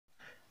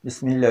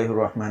بسم الله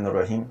الرحمن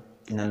الرحیم.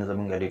 نن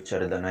زموږ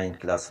لیکچر د 9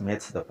 کلاس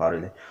میتھس د پاره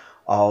دی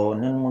او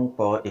نن موږ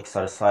په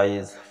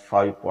ایکسرسایز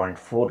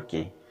 5.4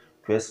 کې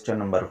کوېسچن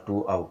نمبر 2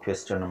 او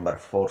کوېسچن نمبر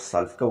 4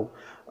 سالو کوو.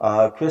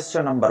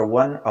 کوېسچن نمبر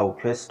 1 او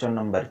کوېسچن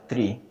نمبر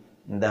 3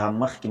 د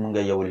مخکې موږ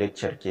یو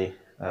لیکچر کې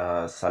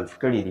سالو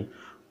کړي دي،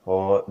 خو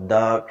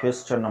دا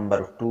کوېسچن نمبر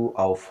 2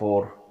 او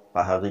 4 په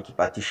هغه کې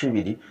پاتې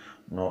شوي دي،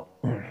 نو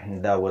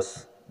دا اوس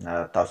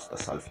تاسو ته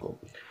سالو کوو.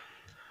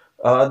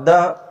 دا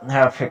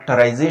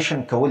فیکټرایزیشن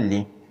کول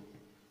دي.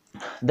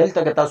 دلته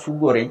که تاسو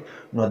وګورئ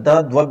نو دا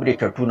دوه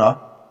بریکټونه،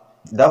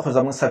 دا خو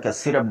زموږ څخه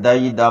صرف دا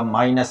یي دا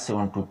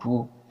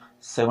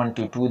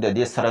 -72 د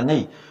دې سره نه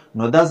وي،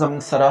 نو دا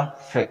زموږ سره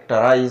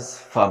فیکټرایز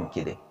فارم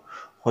کې دی.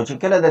 خو چې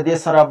کله د دې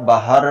سره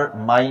بهر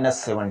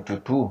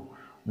 -72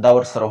 دا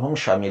ورسره هم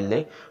شامل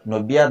دی، نو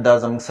بیا دا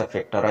زموږ سره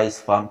فیکټرایز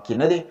فارم کې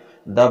نه دی،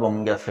 دا به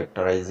موږ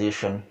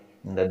فیکټرایزیشن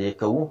د دې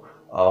کوو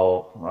او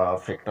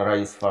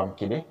فیکټرایز فارم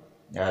کې دی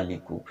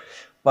لیکو.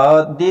 په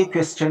دې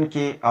کوېسچن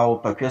کې او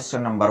په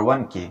کوېسچن نمبر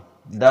 1 کې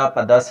دا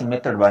په داسې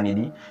میتډ باندې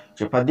دي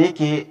چې په دې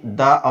کې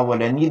دا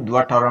اولنی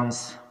دوه ټرمز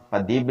په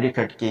دې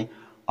بریکټ کې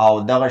او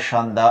دغه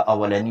شان دا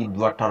اولنی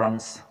دوه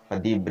ټرمز په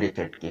دې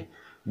بریکټ کې،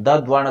 دا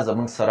دواړه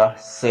زموږ سره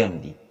سیم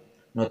دي.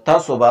 نو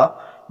تاسو به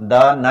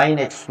دا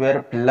 9x²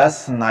 پلس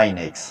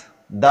 9x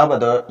دا به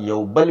د یو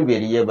بل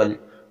ویریبل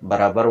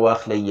برابر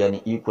واخلئ، یعنی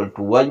ایکول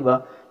ټو y به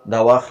دا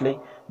واخلئ.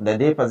 د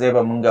دې په ځای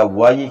به موږ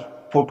y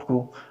پوټ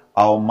کړو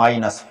او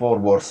 -4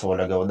 به ورسره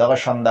ولګوو، دغه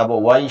شان دا به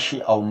y شي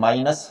او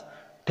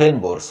 -10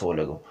 به ورسره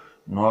ولګوو.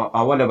 نو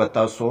اوله به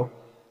تاسو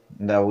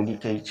دا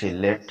ولیکئ چې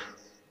لیټ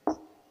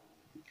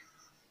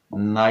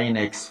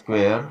 9x²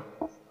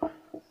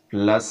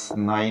 پلس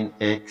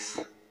 9x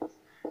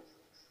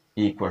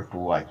ایکول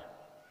ټو y.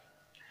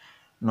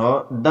 نو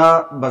دا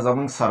به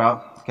زموږ سره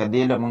که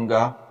دې له موږ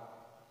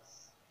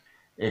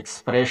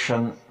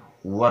ایکسپریشن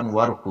 1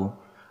 ورکو،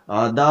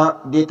 دا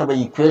دې ته به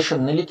ایکویشن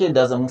نه لیکئ،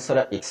 دا زموږ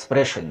سره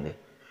ایکسپریشن دی،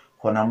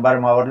 خو نمبر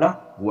ما ورله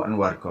 1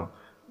 ورکړ.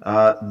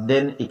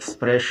 then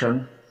expression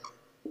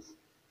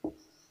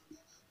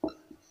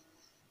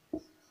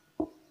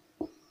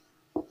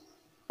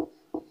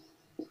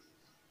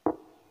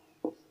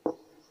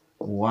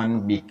 1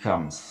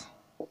 becomes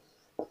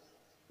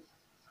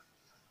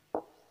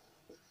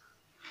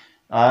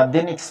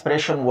then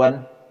expression 1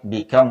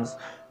 becomes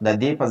د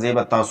دې په ځای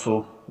به تاسو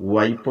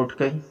y پوټ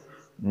کئ،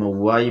 نو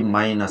y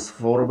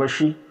 -4 به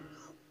شي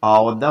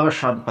او دغه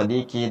شان په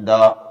دې کې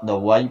دا د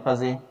y په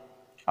ځای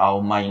او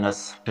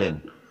 -10،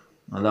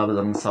 نو دا به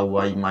زموږ سره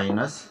y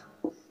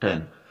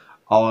 -10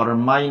 اور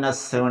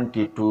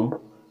 -72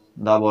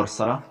 دا به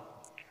ورسره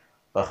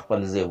په خپل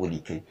ځای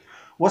ولیکئ.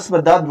 اوس به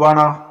دا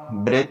دواړه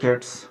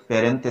بریکټس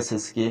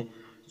پیرنتسس کې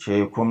چې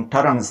کوم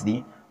ټرمز دي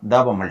دا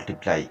به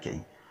ملټیپلای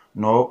کوي،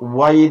 نو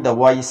y د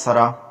y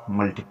سره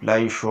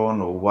ملټیپلای شو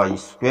نو y²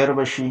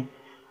 به شي،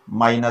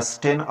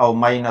 -10 او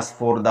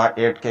 -4 دا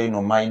ایډ کوي نو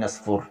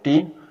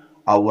 -14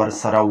 او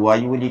ورسره y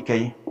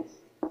ولیکئ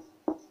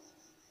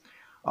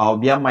او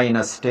بیا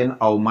 -10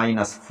 او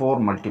 -4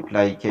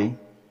 ملټیپلای کوي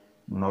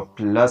نو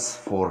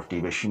 +40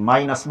 به شي.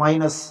 ماینس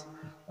ماینس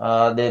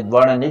د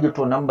دواړه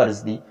نیګیټیو نمبرز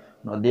دي،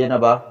 نو دې نه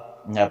به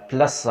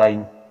پلس ساین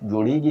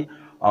جوړیږي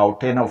او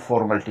 10 او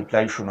 4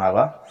 ملټیپلای شو نو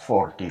هغه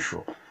 40 شو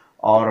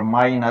اور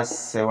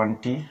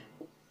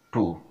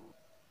 -72.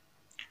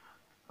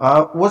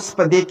 اوس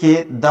په دې کې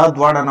دا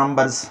دواړه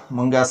نمبرز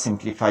مونږه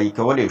سمپلیفای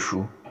کولی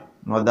شو،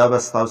 نو دا به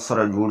ستاسو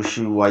سره جوړ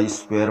شي y²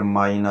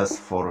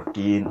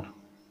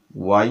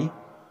 -14y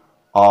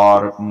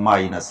اور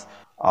ماینس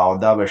او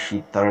دا به شي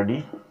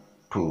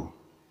 32.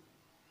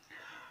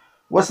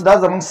 اوس دا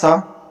زموږ سره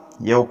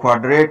یو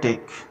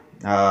کوادریټیک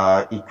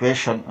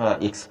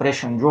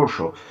ایکسپریشن جوړ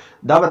شو.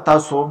 دا به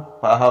تاسو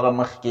په هغه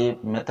مخکې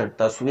میتډ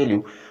تاسو ویلو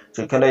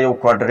چې کله یو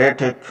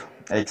کوادریټیک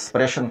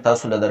ایکسپریشن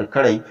تاسو له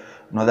درکړی،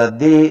 نو د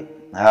دې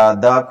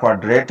دا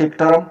کوادریټیک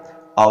ټرم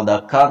او دا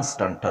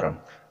کانسټنټ ټرم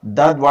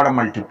دا دواړه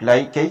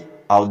ملټیپلای کوي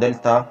او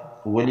دلته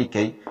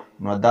ولیکئ،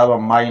 نو دا به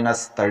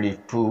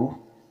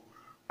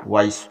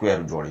 -32y²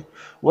 جوړي.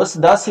 اوس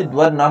داسې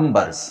دوه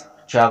نمبرز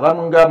چې هغه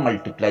مونږه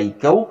ملټیپلای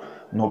کوو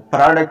نو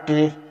پراډکټ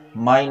یې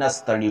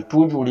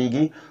 -32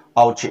 جوړیږي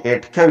او چې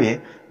ایډ کوي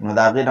نو د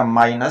هغې نه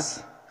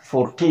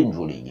 -14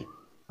 جوړیږي.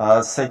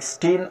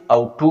 16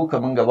 او 2 که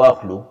مونږ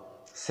واخلو،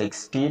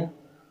 16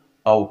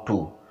 او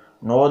 2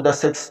 نو د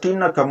 16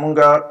 نه که مونږ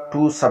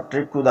 2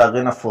 سبټریکټ کړو د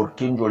هغې نه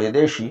 14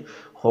 جوړېدی شي،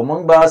 خو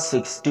مونږ به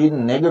 16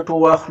 نیګیټیو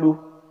واخلو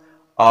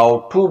او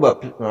 2 به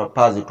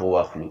پازیټیو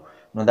واخلو،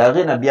 نو د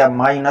هغې نه بیا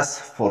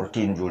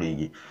 -14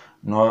 جوړیږي،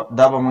 نو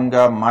دا به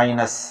مونږه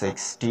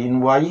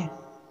 -16y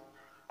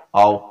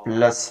او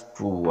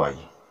 +2y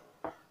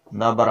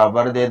دا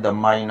برابر دی د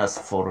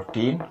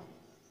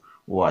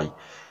 -14y.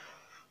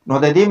 نو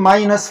د دې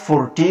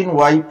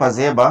 -14y په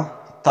ځای به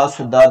تاسو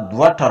دا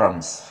دوه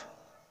ټرمز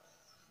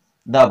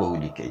دا به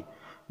ولیکئ،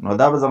 نو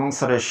دا به زموږ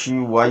سره شي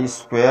y²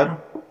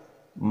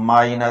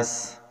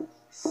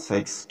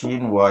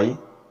 -16y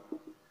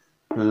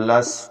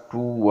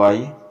 +2y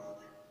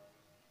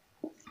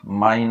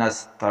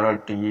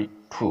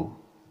 -32.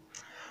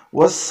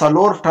 اوس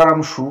څلور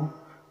ټرم شو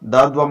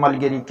دا دوه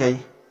ملګري کوي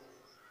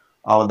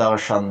او دغه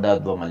شان دا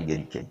دوه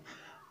ملګري کوي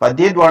په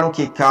دې دواړو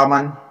کې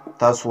کامن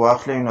تاسو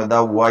واخلئ نو دا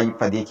وای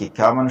په دې کې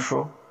کامن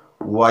شو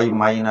وای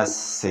ماینس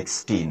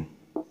 16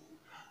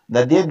 د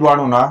دې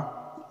دواړو نه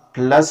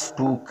پلس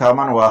 2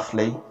 کامن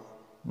واخلئ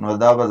نو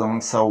دا به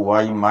زموږ څه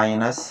وای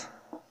ماینس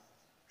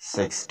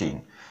 16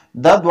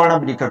 دا دواړه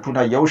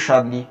بریکټونه یو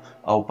شان دي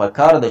او په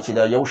کار ده چې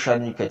دا یو شان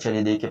وي که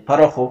چېرې دې کې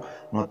فرق و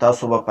نو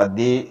تاسو به په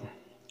دې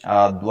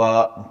دوه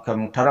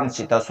کوم ټرم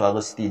چې تاسو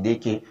اخیستي دې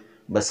کې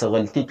به څه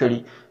غلطي کړي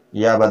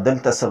یا به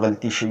دلته څه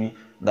غلطي شوي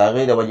د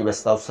هغې د وجې به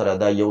ستاسو سره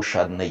دا یو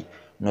شان نه وي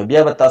نو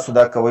بیا به تاسو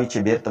دا کوئ چې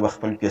بیرته به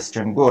خپل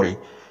کوېسچن ګورئ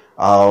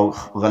او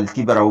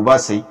غلطي به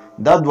راوباسئ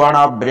دا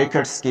دواړه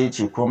بریکټس کې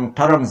چې کوم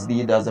ټرمز دي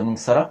دا زموږ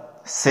سره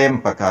سیم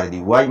پکار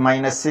دي وای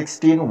ماینس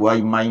 16 وای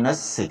ماینس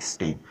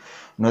 16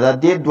 نو دا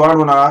دې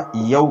دواړو نه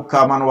یو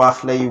کامن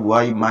واخلئ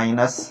وای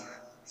ماینس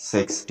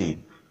 16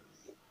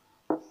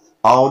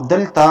 او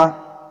دلته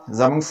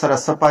زموږ سره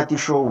څه پاتې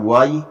شو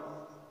وای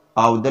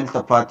او دلته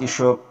پاتې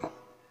شو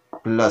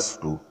پلس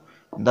 2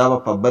 دا به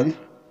په بل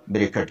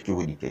بریکټ کې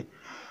ولیکئ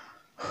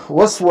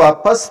اوس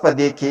واپس په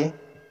دې کې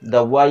د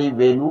وای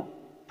ویلو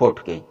پوټ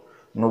کړئ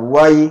نو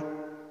وای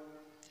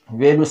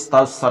ویلو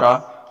ستاسو سره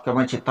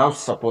کومه چې تاسو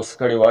سپوز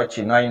کړې وه چې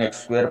 9x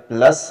سکویر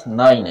پلس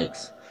 9x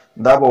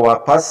دا به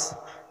واپس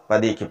په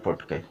دې کې پوټ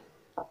کړئ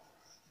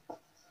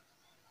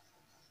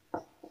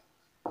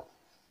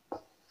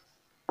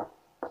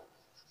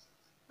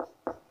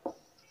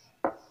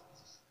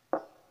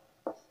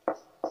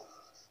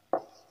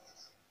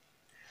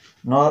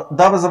نو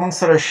دا به زموږ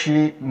سره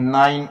شي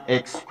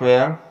 9x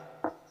سکویر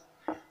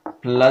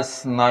پلس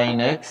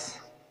 9x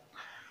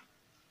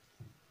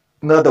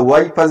دا د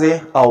وای په ځای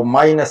او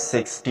ماینس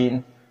 16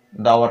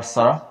 دا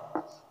ورسره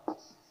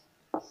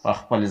په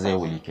خپل ځای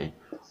ولیکئ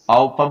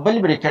او په بل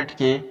بریکټ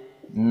کې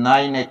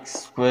 9x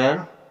سکویر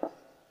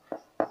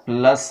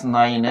پلس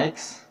 9x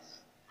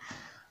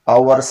او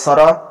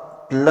ورسره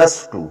پلس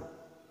 2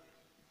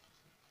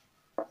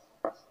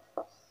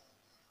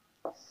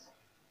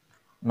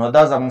 نو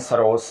دا زموږ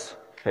سره اوس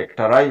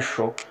فیکټرایز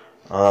شو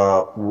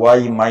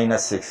وای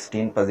ماینس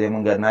 16 په ځای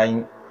موږ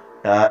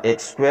 9x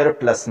سکویر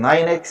پلس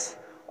 9x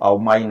او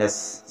ماینس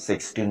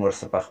 16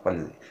 ورسره په خپل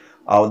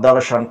او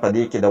دغه شان په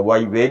دې کې د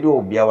وای ویلیو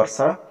بیا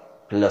ورسره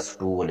پلس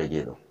 2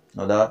 ولګېدو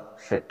نو دا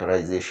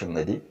فیکټرایزیشن د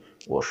دې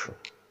وشو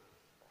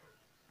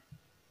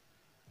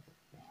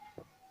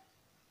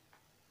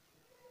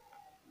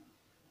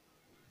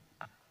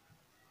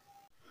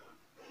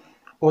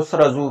اوس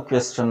راځو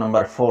کوېسچن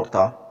نمبر 4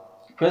 ته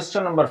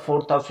کوېسچن نمبر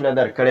 4 تاسو له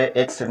درکړی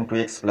x into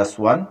x plus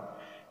 1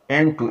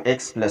 n to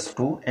x plus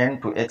 2 n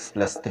to x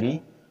plus 3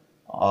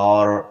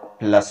 or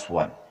plus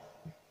 1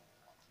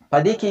 په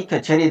دې کې که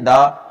چېرې دا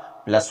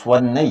پلس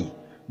 1 نه وي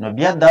نو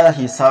بیا دا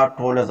حصه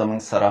ټوله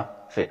زموږ سره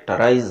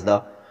فیکټرایز ده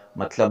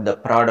مطلب د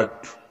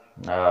پراډکټ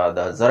د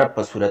ضرب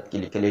په صورت کې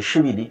لیکلی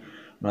شوي دي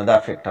نو دا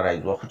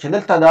فیکټرایز وه خو چې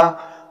دلته دا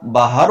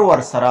بهر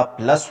ورسره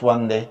پلس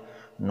 1 دی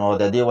نو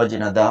د دې وجې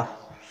نه دا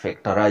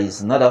فیکټرایز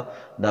نه ده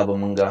دا به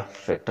مونږ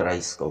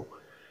فیکټرایز کوو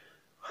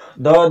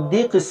د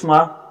دې قسمه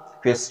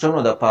کوېسچنو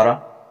دپاره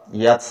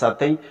یاد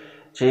ساتئ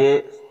چې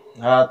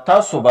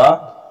تاسو به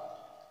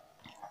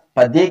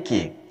په دې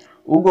کې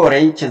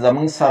وګورئ چې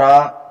زموږ سره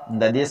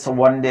د دې څه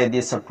 1 دی د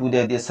دې څه 2 دی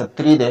د دې څه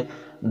 3 دی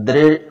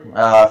درې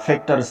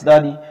فیکټرز دا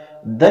دي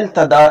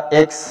دلته دا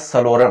ایکس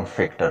څلورم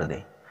فیکټر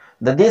دی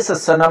د دې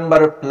څه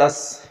نمبر پلس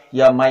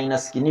یا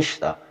ماینس کې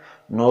نشته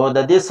نو د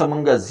دې څه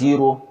مونږ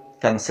 0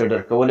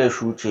 کنسیډر کولی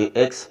شو چې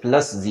ایکس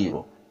پلس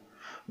 0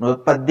 نو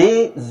په دې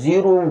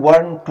 0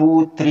 1 2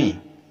 3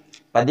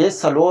 په دې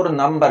څلور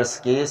نمبرز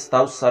کې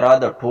ستاسو سره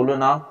د ټولو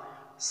نه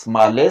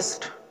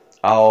سمالسټ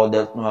او د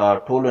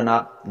ټولو نه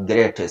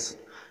ګریټسټ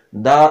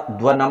دا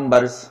دوه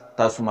نمبرز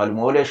تاسو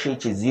معلومولی شئ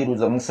چې 0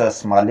 زموږ سره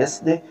سمالسټ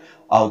دی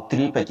او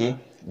 3 پکې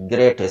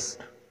ګریټسټ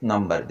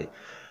نمبر دی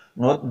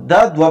نو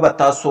دا دوه به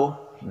تاسو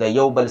د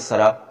یو بل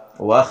سره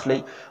واخلئ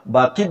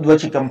باقي دوه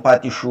چې کم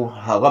پاتې شو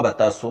هغه به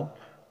تاسو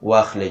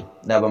واخلئ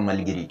دا به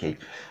ملګري کوي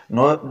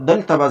نو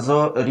دلته به زه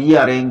ری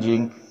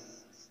ارینجینګ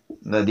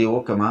د دې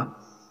وکړم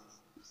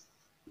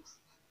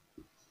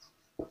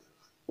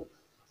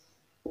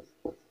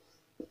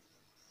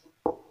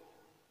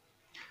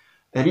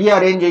ری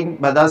ارینجینګ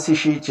به داسې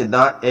شي چې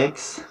دا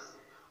ایکس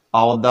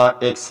او دا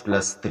ایکس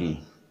پلس 3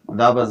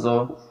 دا به زه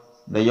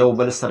د یو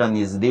بل سره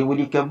نږدې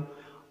ولیکم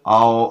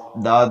او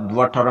دا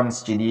دوه ټرمز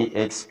چې دي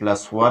ایکس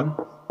پلس 1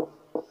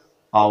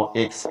 او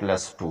ایکس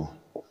پلس 2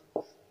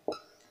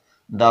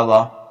 دا به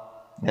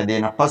د دې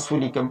نه پس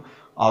ولیکم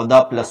او دا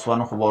پلس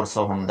 1 خو به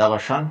ورسره همدغه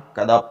شان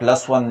که دا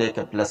پلس 1 دی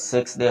که پلس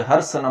 6 دی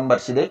هر څه نمبر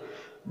چې دی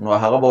نو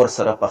هغه به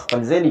ورسره په خپل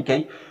ځای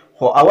لیکئ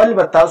خو اول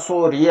به تاسو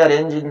ری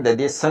ارینجینګ د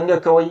دې څنګه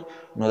کوئ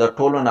نو د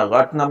ټولو نه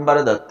غټ نمبر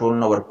د ټولو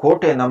نه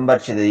ورکوټی نمبر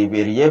چې د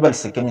ویریبل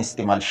څه کوم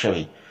استعمال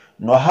شوی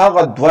نو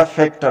هغه دوه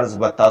فیکټرز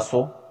به تاسو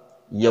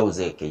یو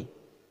ځای کوئ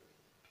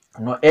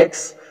نو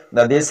ایکس د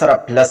دې سره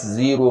پلس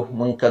 0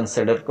 مونږ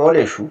کنسیډر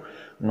کولی شو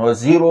نو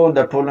 0 د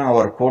ټولو نه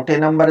ورکوټی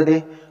نمبر دی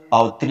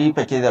او 3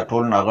 پکې د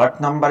ټولو نه غټ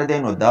نمبر دی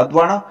نو دا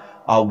دواړه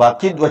او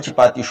باقي دوه چې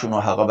پاتې شو نو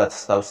هغه به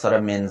ستاسو سره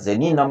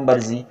منځني نمبر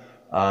ځي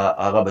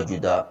هغه به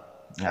جدا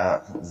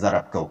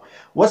ضرب کوو.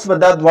 اوس به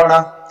دا دواړه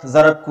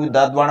ضرب کوو،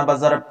 دا دواړه به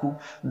ضرب کوو.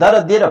 دا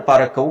د دې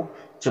لپاره کوو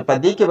چې په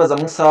دې کې به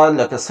زموږ سره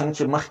لکه څنګه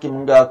چې مخکې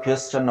مونږ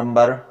کوېسچن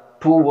نمبر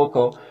 2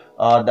 وکړو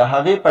د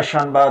هغې په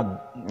شان به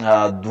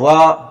دوه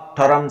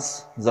ټرمز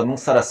زموږ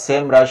سره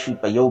سیم راشي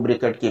په یو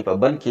بریکټ کې په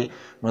بل کې،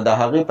 نو د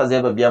هغې په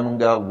ځای به بیا مونږ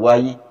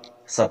وای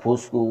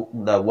سپوز کوو،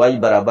 د وای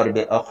برابر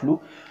به اخلو.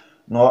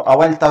 نو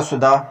اول تاسو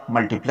دا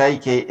ملټیپلای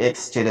کې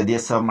ایکس چې د دې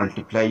سره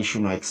ملټیپلای شي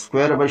نو ایکس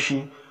سکویر به شي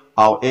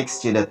او ایکس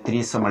چې د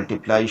 3 سره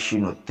ملټیپلای شي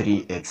نو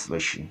 3x به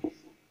شي.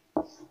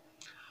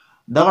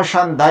 دغه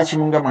شان دا چې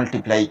مونږ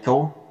ملټیپلای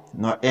کوو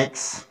نو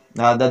ایکس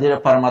د دې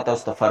لپاره ما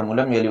تاسو ته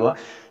فارموله ویلې وه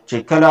چې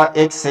کله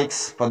ایکس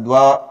په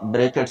دوه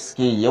بریکټس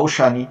کې یو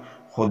شاني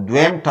خو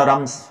دویم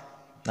ټرمز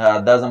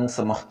دا زموږ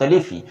څخه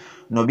مختلف وي،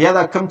 نو بیا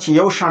دا کم چې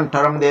یو شان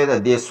ټرم دی د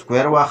دې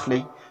سکویر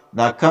واخلئ،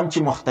 دا کم چې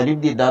مختلف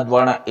دي دا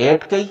دواړه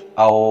ایډ کوي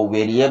او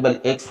ویریبل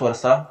ایکس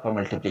ورسره په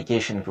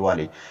ملټیپلیکیشن کې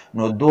والئ،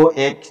 نو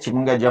 2x چې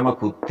مونږ جمع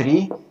کړو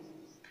 3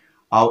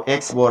 او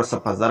x به ورسره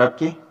په ضرب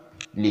کې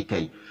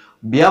لیکئ.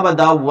 بیا به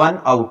دا 1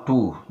 او 2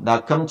 دا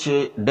کم چې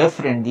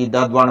ډفرنٹ دي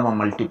دا دواړه به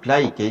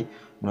ملټیپلای کوي،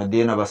 نو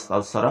دې نه به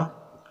ستاسو سره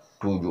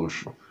 2 جوړ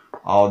شي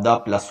او دا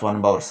پلس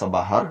 1 به ورسره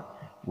بهر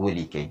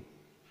ولیکئ.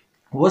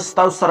 اوس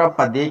ستاسو سره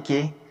په دې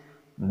کې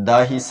دا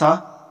حصه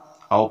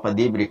او په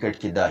دې بریکټ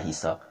کې دا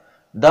حصه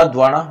دا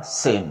دواړه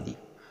سیم دي.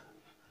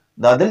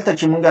 دا دلته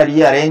چې مونږ ری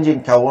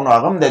ارینجینګ کوو نو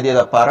هغه هم د دې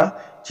لپاره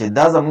چې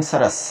دا زموږ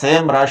سره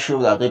سیم راشي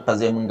او د هغې په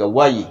ځای مونږ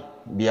وایي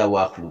بیا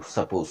واخلو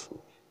سپوز کو.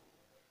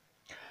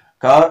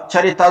 که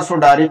چېرې تاسو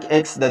ډایرکټ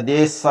ایکس د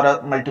دې سره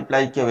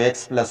ملټیپلای کوئ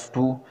ایکس پلس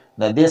 2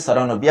 د دې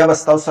سره نو بیا به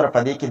ستاسو سره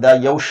په دې کې دا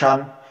یو شان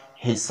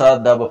حصه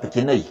دا به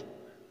پکې نه وي،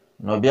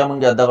 نو بیا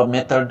مونږ دغه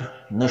میتډ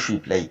نشو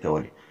اپلای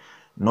کولی.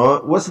 نو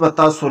اوس به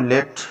تاسو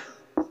لیټ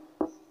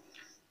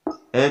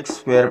x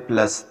square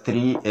plus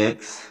 3x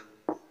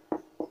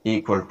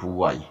equal to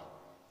y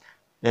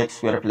x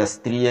square plus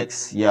 3x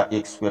یا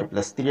x square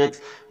plus 3x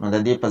نو د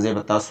دې په ځای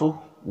به تاسو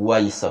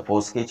y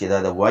سپوز کړئ چې دا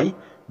د y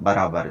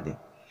برابر دی.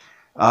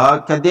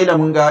 که دې له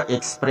مونږه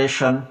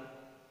ایکسپریشن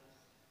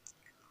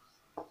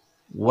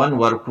 1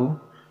 ورکو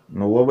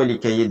نو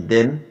ولیکئ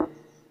then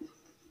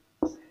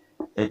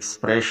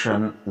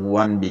expression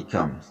 1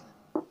 becomes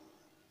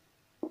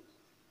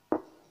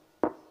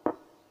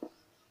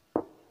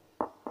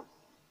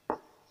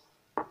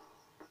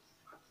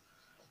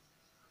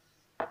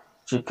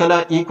چې کله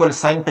ایکول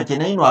ساین پکې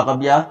نه وي نو هغه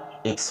بیا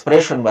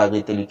ایکسپریشن به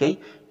هغې ته لیکئ.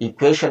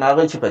 ایکویشن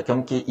هغه چې په کوم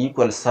کې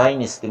ایکول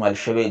ساین استعمال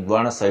شوی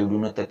دواړه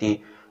سایډونو ته تې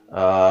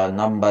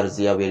نمبرز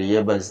یا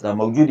ویریبلز دا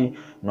موجود دي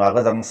نو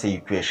هغه زموږ سره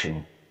ایکویشن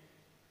وي،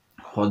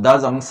 خو دا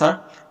زموږ سره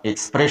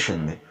ایکسپریشن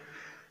دی.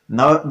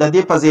 نو د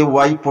دې په ځای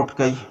وای پوټ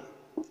کوئ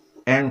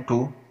n2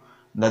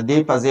 د دې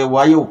په ځای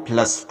وای او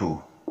پلس 2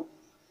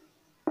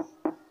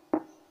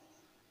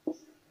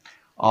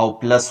 او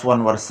پلس 1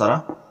 ورسره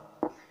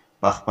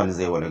په خپل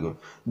ځای ولګوئ.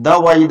 دا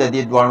وای د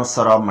دې دواړو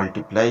سره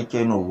ملټیپلای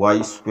کوي نو وای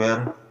سکویر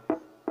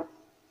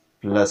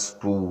پلس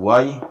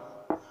 2y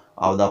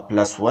او دا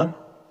پلس 1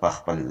 په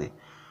خپل ځای.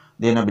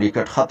 دې نه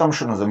بریکټ ختم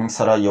شو نو زموږ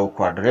سره یو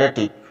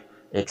کوادریټیک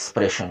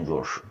ایکسپریشن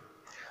جوړ شو.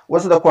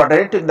 اوس د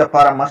کوادریټیک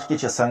دپاره مخکې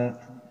چې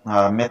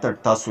څنګه میتډ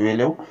تاسو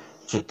ویلی و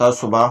چې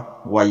تاسو به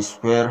وای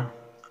سکویر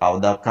او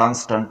دا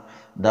کانسټنټ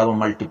دا به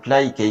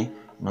ملټیپلای کوي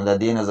نو د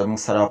دې نه زموږ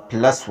سره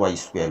پلس وای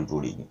سکویر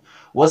جوړیږي.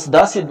 اوس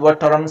داسې دوه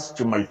ټرمز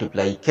چې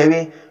ملټیپلای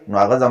کوي نو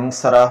هغه زموږ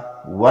سره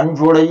 1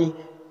 جوړوي،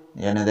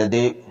 یعنې د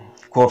دې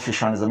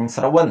کوفیشنټ زموږ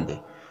سره 1 دی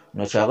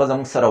نو چې هغه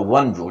زموږ سره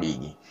 1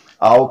 جوړیږي،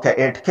 او که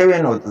ایډ کوي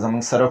نو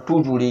زموږ سره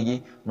 2 جوړیږي.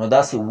 نو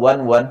داسې 1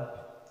 1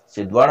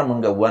 چې دواړه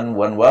مونږ 1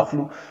 1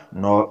 واخلو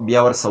نو بیا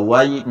ورسره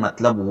وایي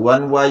مطلب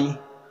 1 وای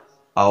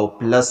او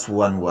پلس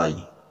 1 وای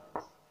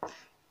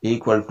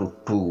equal to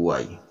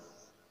 2y.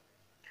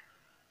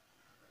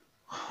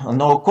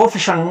 نو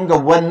کوفیشنټ مونږ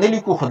 1 نه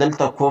لیکو خو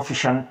دلته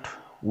کوفیشنټ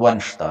 1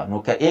 شته، نو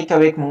که ایک او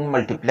ایک مونږ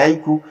ملټیپلای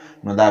کو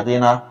نو د هغې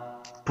نه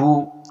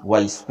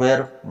 2y سکویر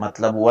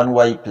مطلب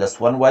 1y پلس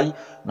 1y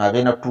نو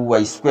هغې نه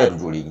 2y سکویر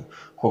جوړیږي،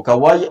 خو که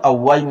y او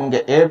y مونږ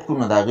ایډ کړو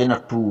نو د هغې نه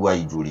 2y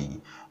جوړیږي.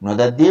 نو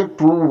د دې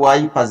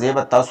 2y په ځای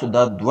به تاسو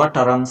دا دوه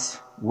ټرمز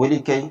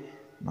ولیکئ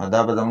نو دا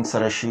به زموږ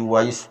سره شي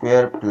y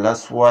سکویر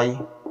پلس y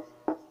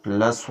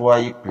پلس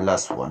y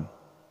پلس 1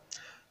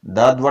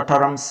 دا دوه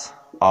ټرمز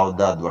او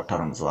دا دوه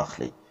ټرمز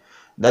واخلئ.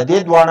 د دې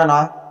دواړه نه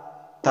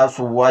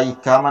تاسو y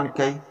کامن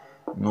کوئ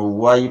نو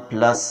y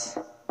پلس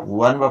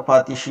 1 به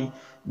پاتې شي،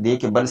 دې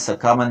کې بل څه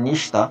کامن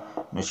نشته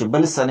نو چې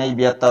بل څه نه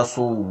بیا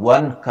تاسو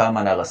 1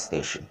 کامن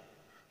اخیستی شئ.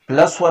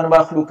 پلس 1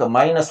 باخلو که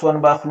ماینس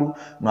 1 باخلو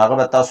نو هغه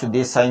به تاسو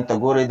دې ساین ته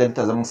ګورئ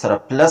دلته زموږ سره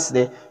پلس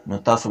دی نو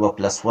تاسو به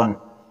پلس 1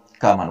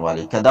 کامن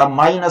والی. که دا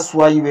ماینس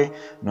وای وي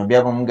نو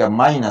بیا به مونږ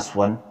ماینس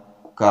 1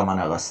 کامن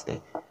اخیستی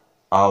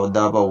او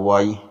دا به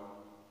وای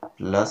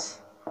پلس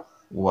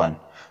 1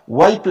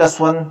 وای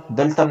پلس 1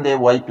 دلته هم دی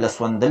وای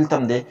پلس 1 دلته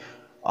هم دی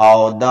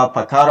او دا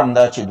پکار هم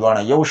ده چې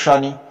دواړه یو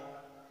شاني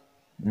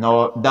نو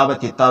دا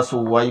به تاسو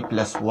وای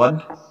پلس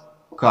 1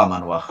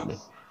 کامن واخلئ.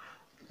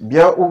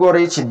 بیا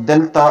وګورئ چې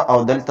دلته او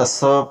دلته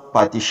څه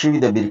پاتې شوي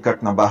د بریکټ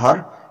نه بهر،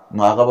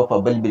 نو هغه به په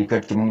بل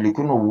بریکټ کې موږ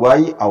لیکو. نو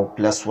وای او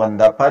پلس 1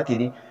 دا پاتې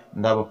دي،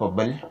 دا به په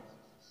بل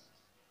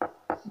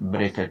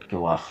بریکټ کې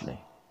واخلئ.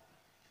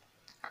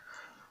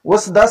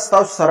 اوس دا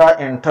ستاسو سره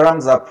ان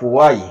ټرمز اف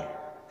وای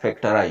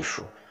فیکټرایز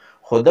شو،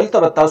 خو دلته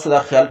به تاسو دا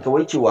خیال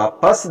کوئ چې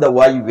واپس د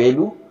وای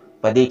ویلو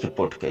په دې کې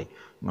پوټ کړئ.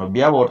 نو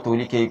بیا به ورته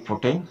ولیکئ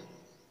پوټینګ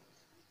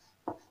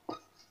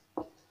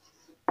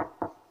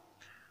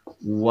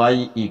y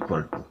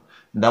equal to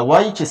دا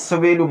y چې څه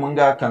ویلو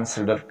مونږه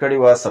کنسیډر کړې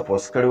وه،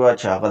 سپوز کړې وه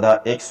چې هغه دا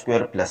x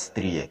سکویر پلس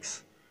 3x.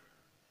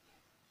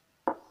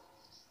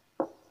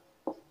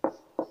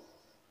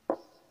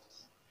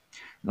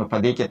 نو په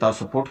دې کې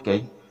تاسو پوټ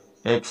کړئ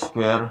x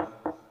سکویر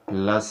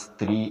پلس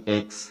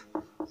 3x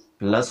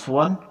پلس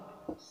 1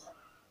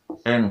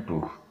 into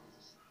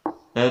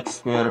x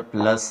سکویر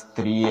پلس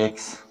 3x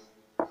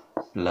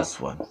پلس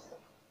 1.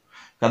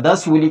 که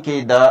داسې ولیکئ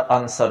دا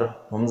انسر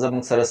هم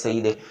زموږ سره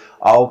صحیح دی،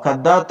 او که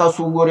دا تاسو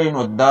وګورئ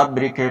نو دا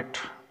بریکټ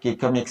کې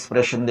کوم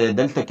ایکسپریشن دی،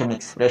 دلته کوم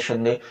ایکسپریشن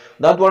دی،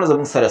 دا دواړه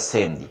زموږ سره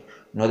سیم دي.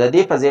 نو د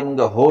دې په ځای موږ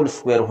هول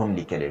سکویر هم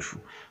لیکلی شو.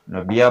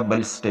 نو بیا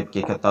بل سټپ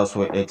کې که تاسو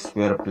x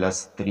سکویر پلس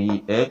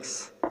 3x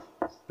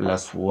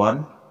پلس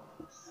 1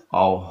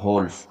 او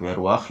هول سکویر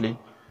واخلئ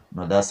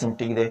نو دا سم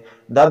ټیک دی.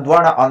 دا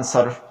دواړه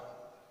انسر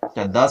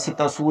که داسې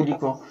تاسو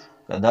ولیکو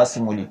که داسې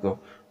مو لیکو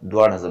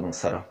دواړه زموږ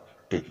سره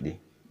ټیک دي.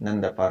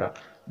 نن دپاره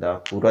دا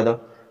پوره ده.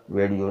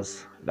 ویډیوز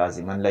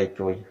لازما لایک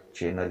کوئ،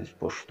 چینل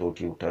پښتو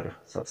ټیوټر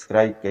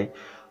سبسکرایب کړئ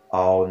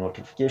او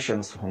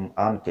نوټیفیکیشنز هم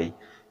آن کړئ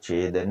چې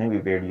د نوي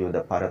ویډیو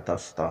دپاره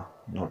تاسو ته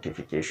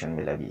نوټیفیکیشن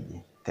ملاویږي.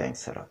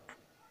 تھینکس a lot.